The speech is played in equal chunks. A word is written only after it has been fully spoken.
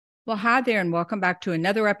Well, hi there, and welcome back to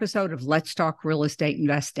another episode of Let's Talk Real Estate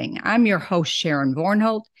Investing. I'm your host, Sharon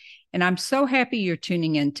Vornholt, and I'm so happy you're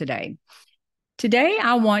tuning in today. Today,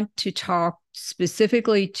 I want to talk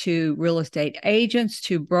specifically to real estate agents,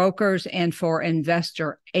 to brokers, and for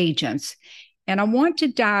investor agents. And I want to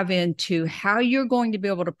dive into how you're going to be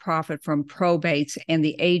able to profit from probates and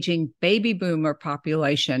the aging baby boomer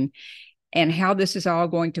population, and how this is all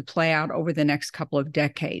going to play out over the next couple of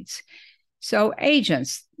decades. So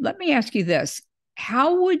agents, let me ask you this.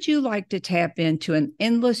 How would you like to tap into an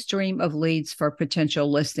endless stream of leads for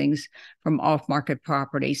potential listings from off-market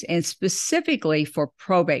properties, and specifically for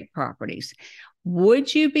probate properties?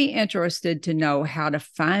 Would you be interested to know how to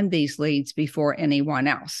find these leads before anyone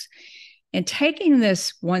else? And taking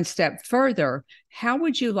this one step further, how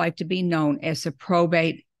would you like to be known as a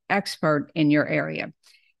probate expert in your area?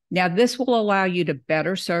 Now, this will allow you to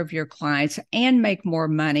better serve your clients and make more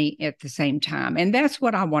money at the same time. And that's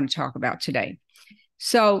what I want to talk about today.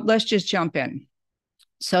 So let's just jump in.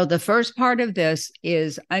 So the first part of this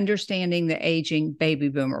is understanding the aging baby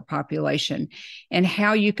boomer population and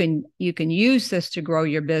how you can use this to grow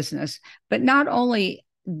your business. But not only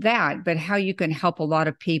that, but how you can help a lot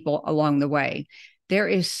of people along the way. There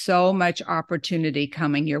is so much opportunity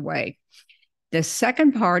coming your way. The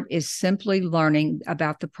second part is simply learning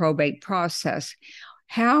about the probate process,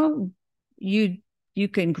 how you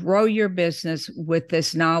can grow your business with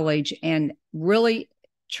this knowledge and really,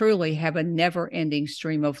 truly have a never-ending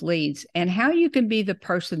stream of leads, and how you can be the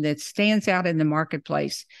person that stands out in the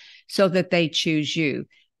marketplace so that they choose you.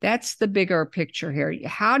 That's the bigger picture here.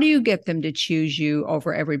 How do you get them to choose you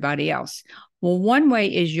over everybody else? Well, one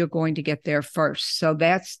way is you're going to get there first. So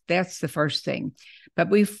that's the first thing. But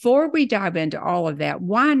before we dive into all of that,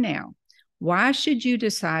 why now? Why should you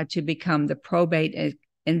decide to become the probate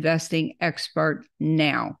investing expert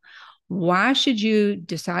now? Why should you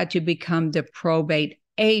decide to become the probate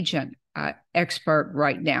agent expert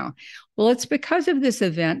right now? Well, it's because of this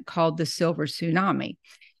event called the Silver Tsunami.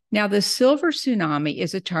 Now, the Silver Tsunami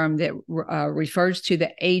is a term that refers to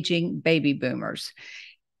the aging baby boomers.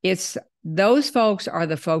 Those folks are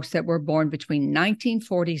the folks that were born between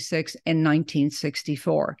 1946 and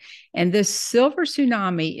 1964. And this silver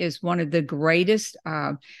tsunami is one of the greatest,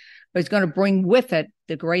 it's going to bring with it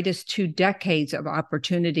the greatest 2 decades of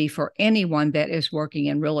opportunity for anyone that is working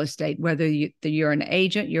in real estate, whether you're an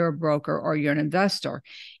agent, you're a broker, or you're an investor,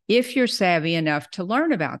 if you're savvy enough to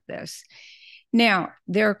learn about this. Now,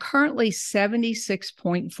 there are currently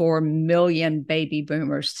 76.4 million baby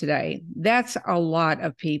boomers today. That's a lot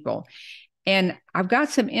of people. And I've got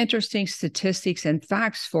some interesting statistics and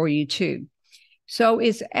facts for you too. So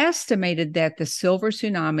it's estimated that the silver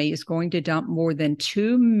tsunami is going to dump more than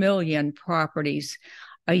 2 million properties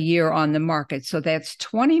a year on the market. So that's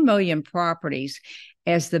 20 million properties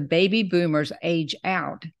as the baby boomers age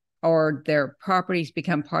out, or their properties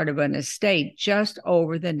become part of an estate just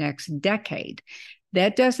over the next decade.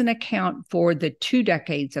 That doesn't account for the 2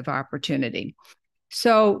 decades of opportunity.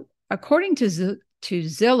 So according to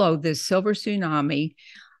Zillow, this silver tsunami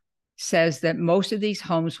says that most of these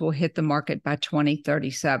homes will hit the market by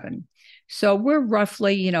 2037. So we're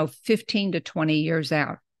roughly, 15 to 20 years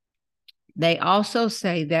out. They also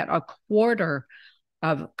say that a quarter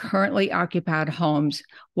of currently occupied homes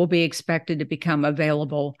will be expected to become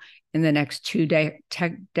available in the next 2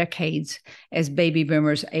 decades as baby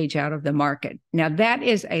boomers age out of the market. Now, that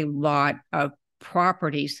is a lot of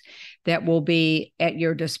properties that will be at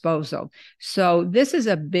your disposal. So this is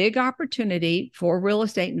a big opportunity for real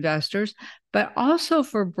estate investors, but also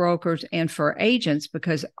for brokers and for agents,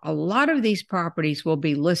 because a lot of these properties will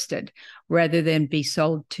be listed rather than be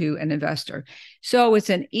sold to an investor. So it's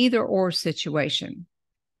an either or situation.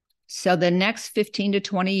 So the next 15 to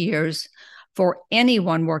 20 years for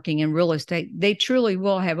anyone working in real estate, they truly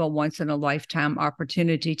will have a once-in-a-lifetime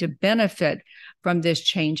opportunity to benefit from this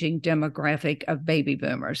changing demographic of baby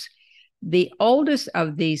boomers. The oldest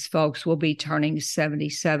of these folks will be turning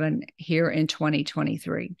 77 here in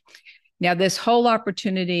 2023. Now, this whole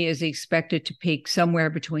opportunity is expected to peak somewhere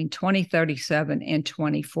between 2037 and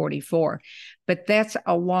 2044, but that's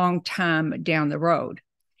a long time down the road.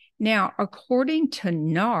 Now, according to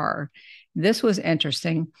NAR, this was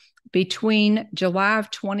interesting. Between July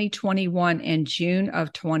of 2021 and June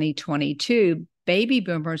of 2022, baby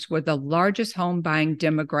boomers were the largest home buying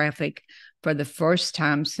demographic for the first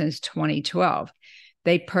time since 2012.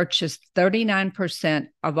 They purchased 39%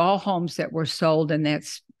 of all homes that were sold in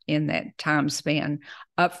that time span,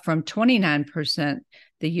 up from 29%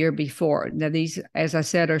 the year before. Now, these, as I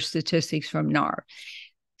said, are statistics from NAR.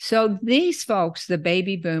 So these folks, the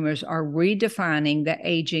baby boomers, are redefining the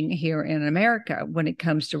aging here in America when it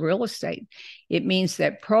comes to real estate. It means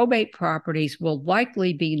that probate properties will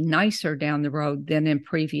likely be nicer down the road than in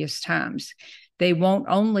previous times. They won't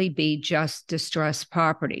only be just distressed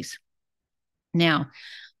properties. Now,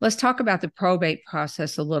 let's talk about the probate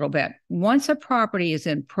process a little bit. Once a property is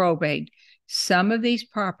in probate, some of these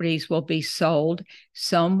properties will be sold,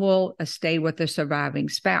 some will stay with the surviving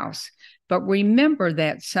spouse. But remember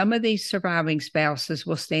that some of these surviving spouses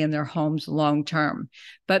will stay in their homes long term,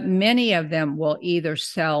 but many of them will either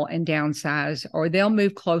sell and downsize, or they'll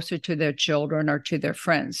move closer to their children or to their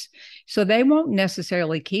friends. So they won't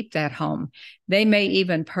necessarily keep that home. They may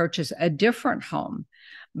even purchase a different home,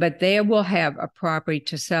 but they will have a property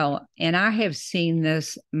to sell. And I have seen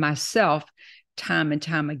this myself time and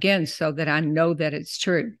time again, so that I know that it's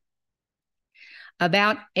true.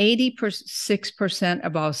 About 86%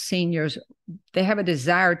 of all seniors, they have a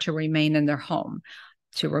desire to remain in their home,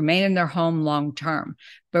 long term.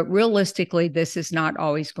 But realistically, this is not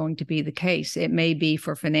always going to be the case. It may be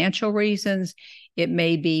for financial reasons, it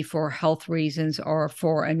may be for health reasons, or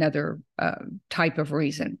for another type of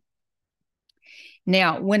reason.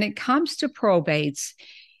 Now, when it comes to probates,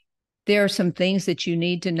 there are some things that you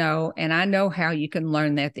need to know, and I know how you can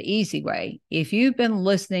learn that the easy way. If you've been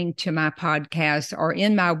listening to my podcast or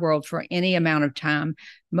in my world for any amount of time,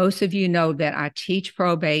 most of you know that I teach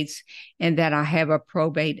probates and that I have a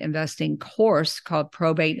probate investing course called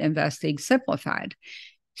Probate Investing Simplified.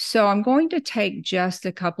 So I'm going to take just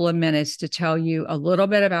a couple of minutes to tell you a little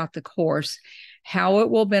bit about the course, how it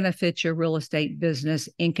will benefit your real estate business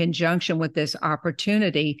in conjunction with this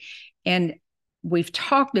opportunity. And we've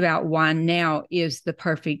talked about why now is the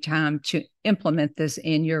perfect time to implement this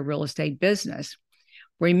in your real estate business.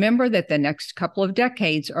 Remember that the next couple of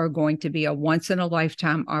decades are going to be a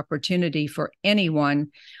once-in-a-lifetime opportunity for anyone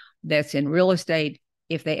that's in real estate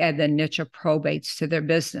if they add the niche of probates to their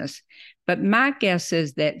business. But my guess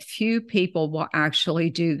is that few people will actually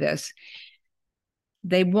do this.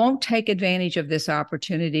 They won't take advantage of this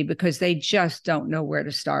opportunity because they just don't know where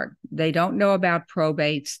to start. They don't know about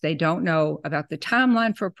probates. They don't know about the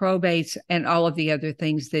timeline for probates and all of the other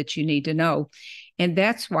things that you need to know. And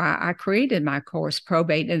that's why I created my course,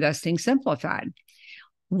 Probate Investing Simplified.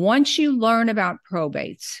 Once you learn about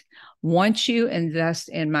probates, once you invest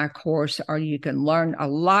in my course, or you can learn a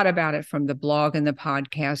lot about it from the blog and the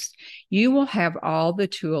podcast, you will have all the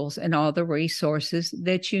tools and all the resources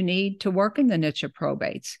that you need to work in the niche of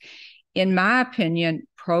probates. In my opinion,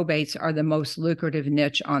 probates are the most lucrative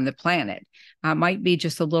niche on the planet. I might be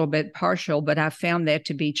just a little bit partial, but I've found that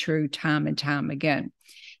to be true time and time again.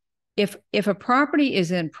 If a property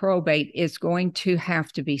is in probate, it's going to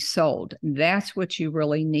have to be sold. That's what you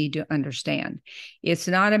really need to understand. It's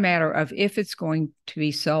not a matter of if it's going to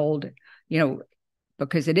be sold,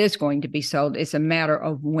 because it is going to be sold. It's a matter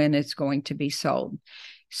of when it's going to be sold.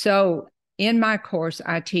 So in my course,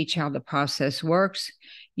 I teach how the process works.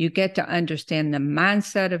 You get to understand the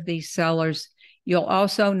mindset of these sellers. You'll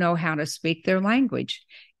also know how to speak their language.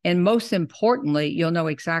 And most importantly, you'll know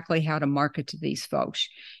exactly how to market to these folks.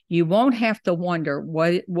 You won't have to wonder,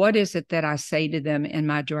 what is it that I say to them in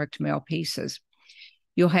my direct mail pieces?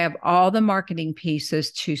 You'll have all the marketing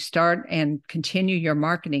pieces to start and continue your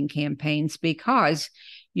marketing campaigns, because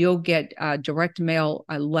you'll get direct mail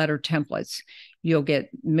letter templates. You'll get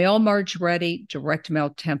mail merge ready direct mail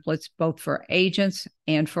templates, both for agents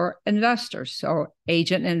and for investors. So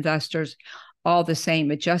agent investors, all the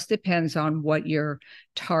same. It just depends on what your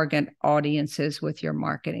target audience is with your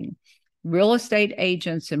marketing. Real estate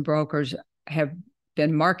agents and brokers have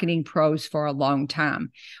been marketing pros for a long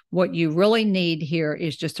time. What you really need here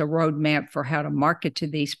is just a roadmap for how to market to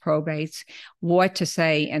these probates, what to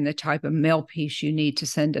say, and the type of mail piece you need to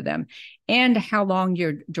send to them, and how long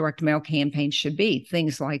your direct mail campaign should be,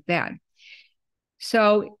 things like that.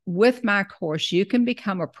 So with my course, you can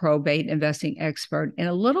become a probate investing expert in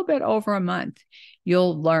a little bit over a month.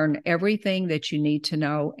 You'll learn everything that you need to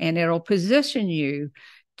know, and it'll position you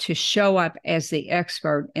to show up as the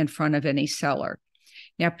expert in front of any seller.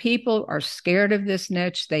 Now, people are scared of this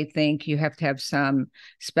niche. They think you have to have some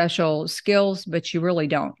special skills, but you really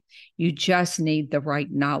don't. You just need the right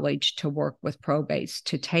knowledge to work with probates,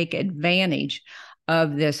 to take advantage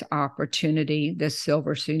of this opportunity, this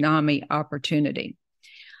silver tsunami opportunity.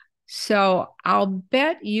 So I'll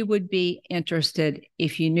bet you would be interested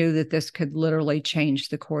if you knew that this could literally change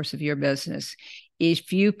the course of your business.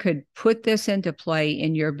 If you could put this into play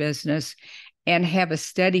in your business and have a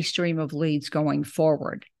steady stream of leads going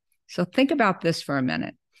forward. So think about this for a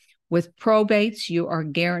minute. With probates, you are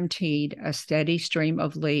guaranteed a steady stream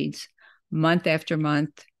of leads month after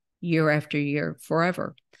month, year after year,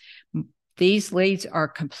 forever. These leads are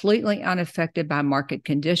completely unaffected by market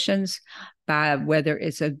conditions, by whether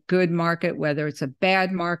it's a good market, whether it's a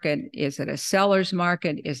bad market, is it a seller's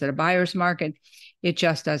market, is it a buyer's market? It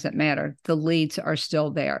just doesn't matter. The leads are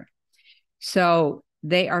still there. So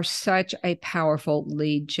they are such a powerful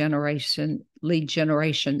lead generation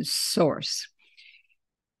source.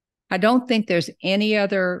 I don't think there's any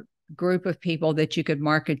other group of people that you could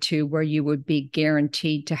market to where you would be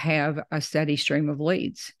guaranteed to have a steady stream of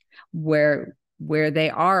leads, where they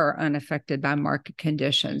are unaffected by market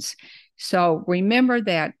conditions. So remember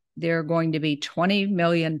that there are going to be 20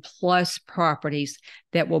 million plus properties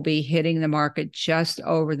that will be hitting the market just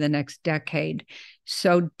over the next decade.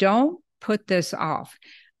 So don't put this off.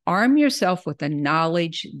 Arm yourself with the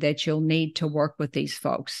knowledge that you'll need to work with these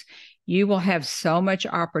folks. You will have so much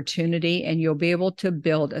opportunity, and you'll be able to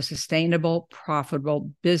build a sustainable,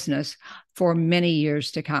 profitable business for many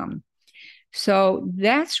years to come. So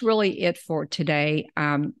that's really it for today.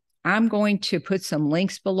 I'm going to put some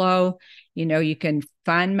links below. You can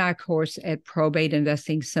find my course at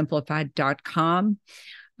probateinvestingsimplified.com.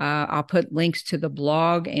 I'll put links to the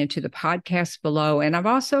blog and to the podcast below. And I've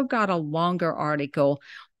also got a longer article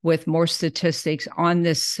with more statistics on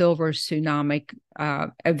this silver tsunami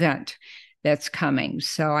event that's coming.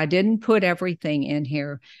 So I didn't put everything in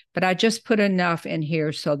here, but I just put enough in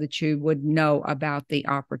here so that you would know about the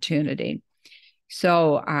opportunity.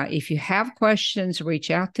 So if you have questions, reach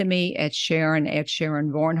out to me at Sharon at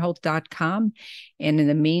SharonVornholt.com. And in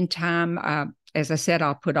the meantime, as I said,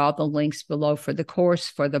 I'll put all the links below for the course,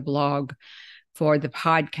 for the blog, for the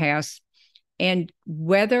podcast. And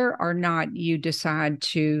whether or not you decide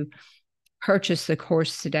to purchase the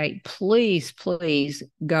course today, please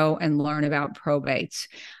go and learn about probates.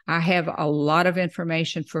 I have a lot of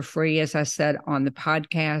information for free, as I said, on the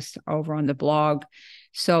podcast, over on the blog.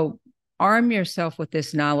 So arm yourself with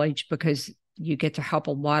this knowledge, because you get to help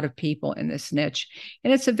a lot of people in this niche.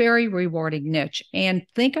 And it's a very rewarding niche. And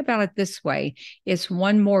think about it this way. It's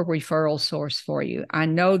one more referral source for you. I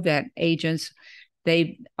know that agents,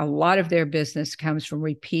 a lot of their business comes from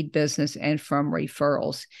repeat business and from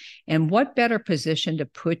referrals. And what better position to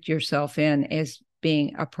put yourself in as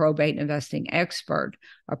being a probate investing expert,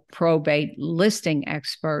 a probate listing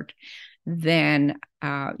expert, than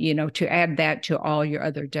to add that to all your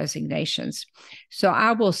other designations. So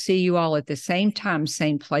I will see you all at the same time,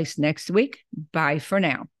 same place next week. Bye for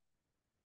now.